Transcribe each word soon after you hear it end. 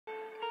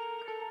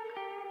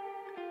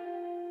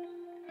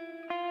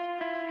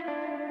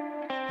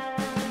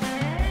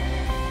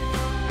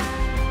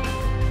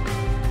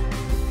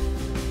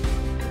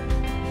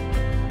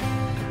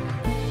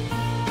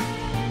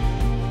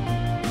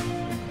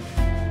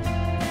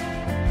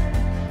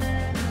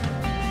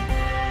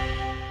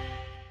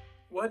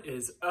What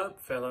is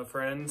up, fellow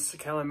friends?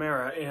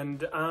 Calamera,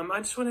 and I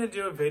just wanted to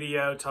do a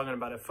video talking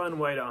about a fun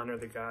way to honor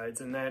the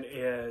gods, and that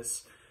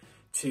is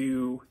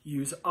to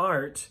use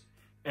art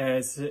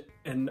as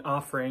an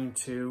offering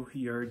to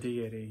your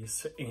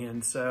deities.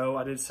 And so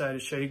I decided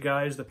to show you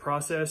guys the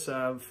process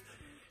of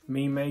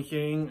me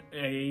making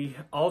a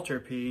altar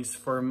piece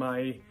for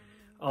my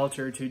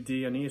altar to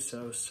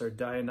Dionysus, or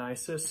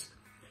Dionysus.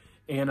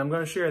 And I'm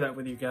going to share that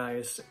with you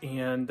guys.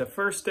 And the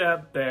first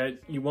step that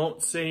you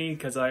won't see,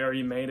 because I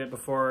already made it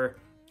before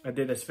I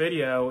did this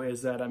video,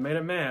 is that I made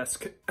a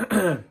mask. It's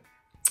going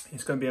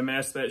to be a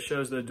mask that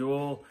shows the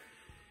dual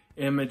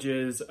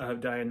images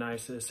of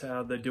Dionysus,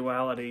 how the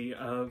duality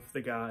of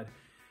the god,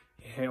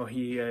 how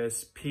he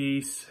is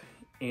peace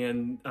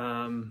and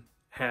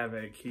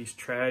havoc. He's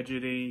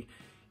tragedy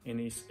and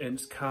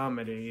it's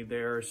comedy.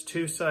 There's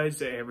two sides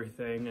to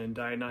everything, and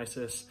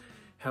Dionysus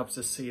helps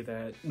us see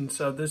that. And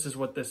so this is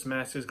what this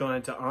mask is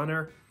going to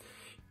honor,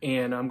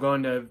 and I'm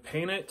going to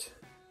paint it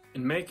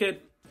and make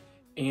it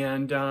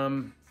and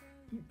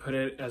put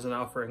it as an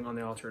offering on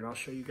the altar, and I'll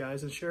show you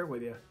guys and share it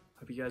with you.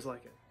 Hope you guys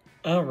like it.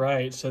 All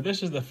right, so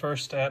this is the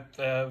first step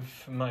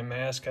of my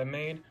mask I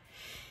made.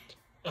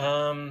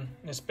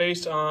 It's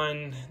based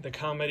on the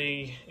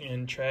comedy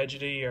and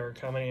tragedy, or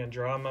comedy and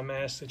drama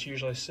mask that you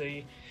usually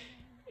see.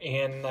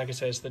 And like I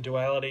said, it's the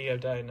duality of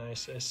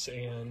Dionysus,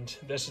 and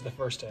this is the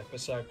first step.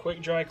 It's a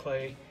quick dry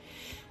clay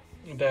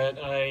that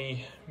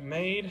I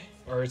made,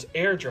 or it's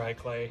air dry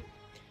clay,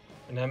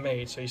 and I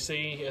made. So you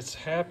see it's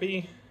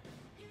happy,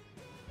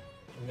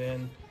 and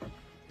then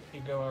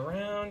you go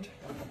around,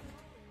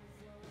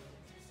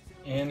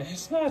 and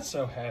it's not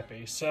so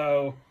happy.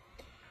 So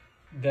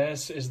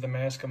this is the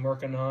mask I'm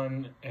working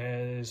on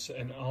as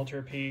an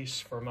altar piece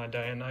for my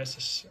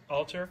Dionysus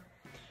altar,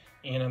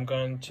 and I'm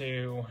going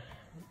to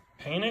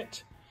paint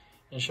it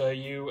and show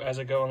you as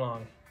I go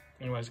along.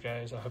 Anyways,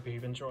 guys, I hope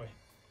you enjoy.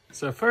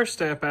 So first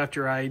step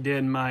after I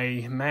did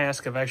my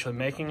mask of actually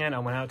making it, I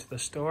went out to the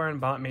store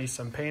and bought me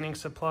some painting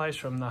supplies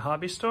from the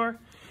hobby store,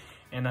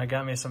 and I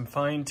got me some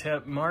fine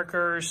tip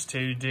markers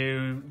to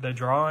do the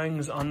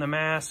drawings on the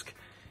mask,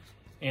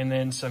 and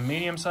then some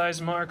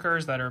medium-sized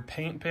markers that are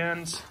paint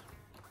pens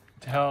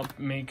to help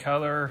me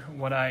color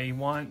what I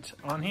want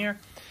on here.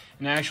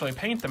 And to actually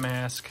paint the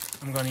mask,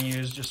 I'm going to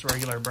use just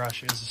regular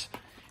brushes.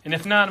 And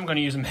if not, I'm going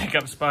to use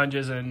makeup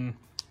sponges. And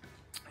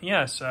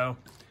yeah, so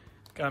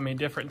got me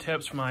different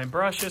tips for my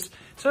brushes.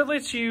 So it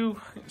lets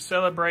you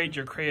celebrate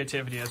your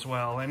creativity as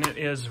well. And it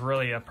is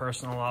really a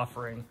personal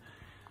offering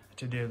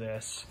to do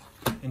this.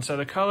 And so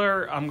the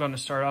color I'm going to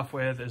start off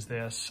with is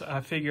this.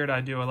 I figured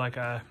I'd do like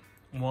a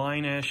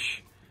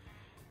wine-ish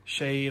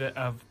shade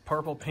of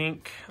purple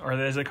pink, or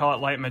as they call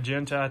it, light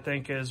magenta, I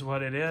think is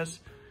what it is.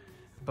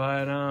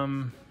 But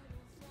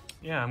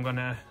yeah,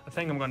 I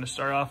think I'm going to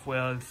start off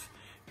with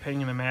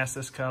painting the mask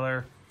this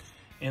color,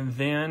 and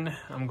then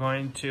I'm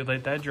going to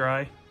let that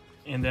dry,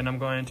 and then I'm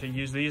going to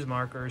use these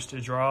markers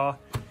to draw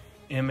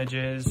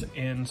images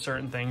and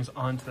certain things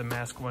onto the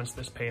mask once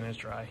this paint is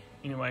dry.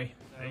 Anyway,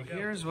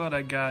 here's what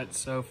I got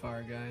so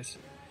far, guys.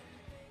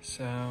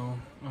 So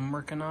I'm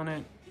working on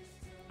it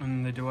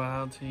and the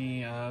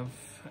duality of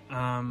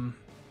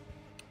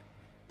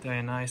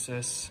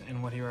Dionysus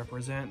and what he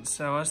represents.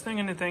 So I was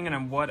thinking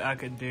of what I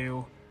could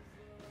do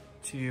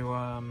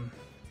to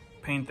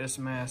paint this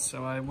mask,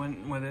 so I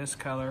went with this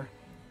color.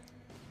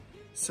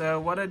 So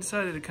what I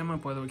decided to come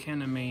up with, what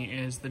came to me,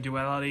 is the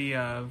duality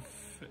of,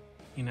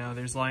 you know,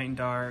 there's light and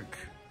dark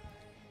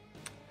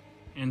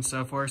and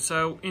so forth.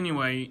 So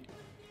anyway,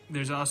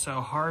 there's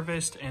also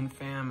harvest and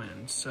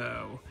famine.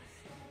 So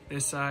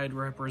this side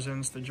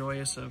represents the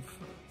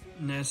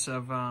joyousness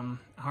of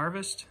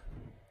harvest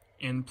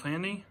and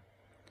plenty.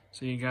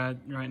 So you got,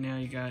 right now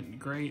you got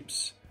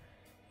grapes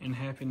and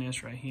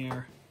happiness right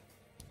here.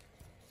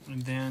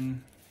 And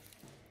then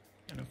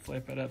gonna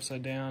flip it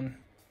upside down.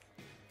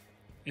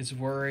 It's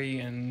worry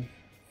and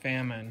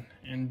famine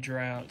and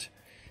drought.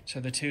 So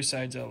the two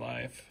sides of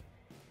life.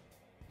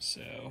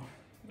 So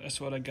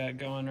that's what I got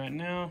going right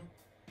now.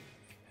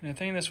 And I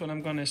think that's what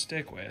I'm gonna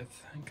stick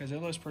with, because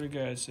it looks pretty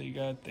good. So you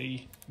got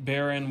the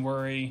barren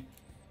worry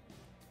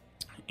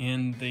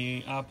and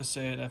the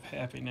opposite of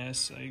happiness.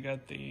 So you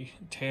got the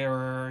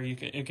terror.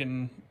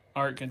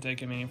 Art can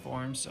take many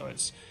forms. So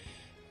it's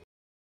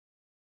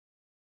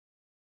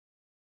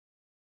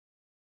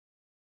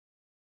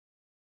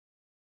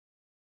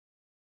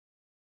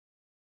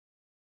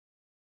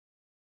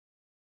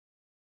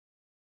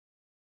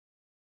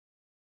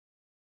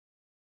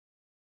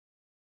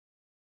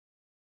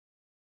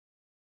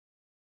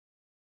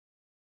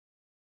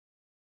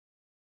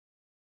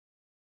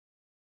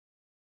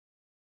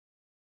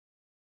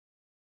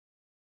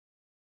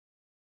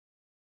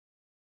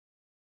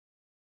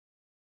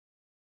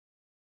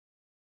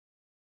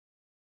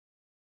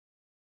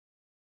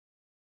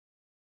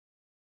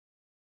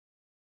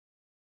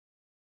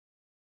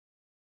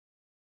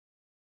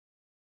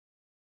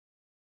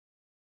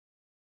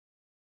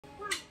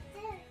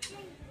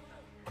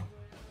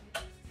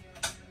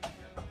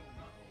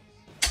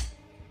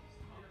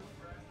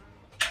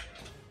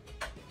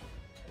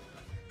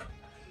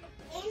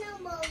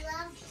below.